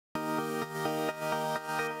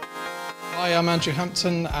Hi, I'm Andrew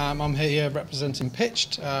Hampton. I'm here representing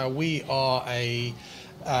Pitched. We are a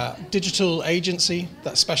digital agency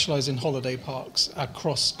that specialises in holiday parks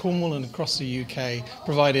across Cornwall and across the UK,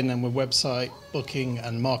 providing them with website, booking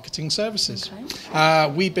and marketing services.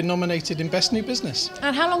 Okay. We've been nominated in Best New Business.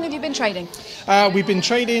 And how long have you been trading? We've been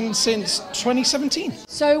trading since 2017.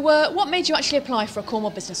 So what made you actually apply for a Cornwall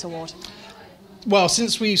Business Award? Well,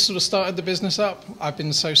 since we sort of started the business up, I've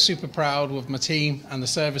been so super proud with my team and the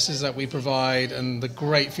services that we provide and the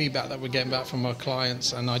great feedback that we're getting back from our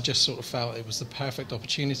clients, and I just sort of felt it was the perfect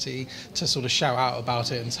opportunity to sort of shout out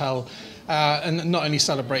about it and tell, and not only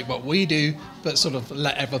celebrate what we do, but sort of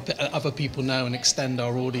let other people know and extend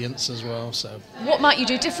our audience as well. So, what might you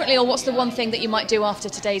do differently, or what's the one thing that you might do after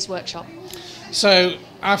today's workshop? So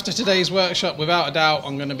after today's workshop, without a doubt,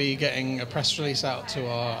 I'm going to be getting a press release out to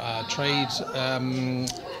our trade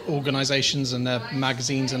organisations and their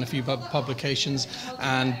magazines and a few publications,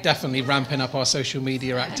 and definitely ramping up our social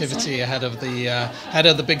media activity ahead of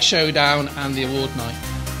the big showdown and the award night.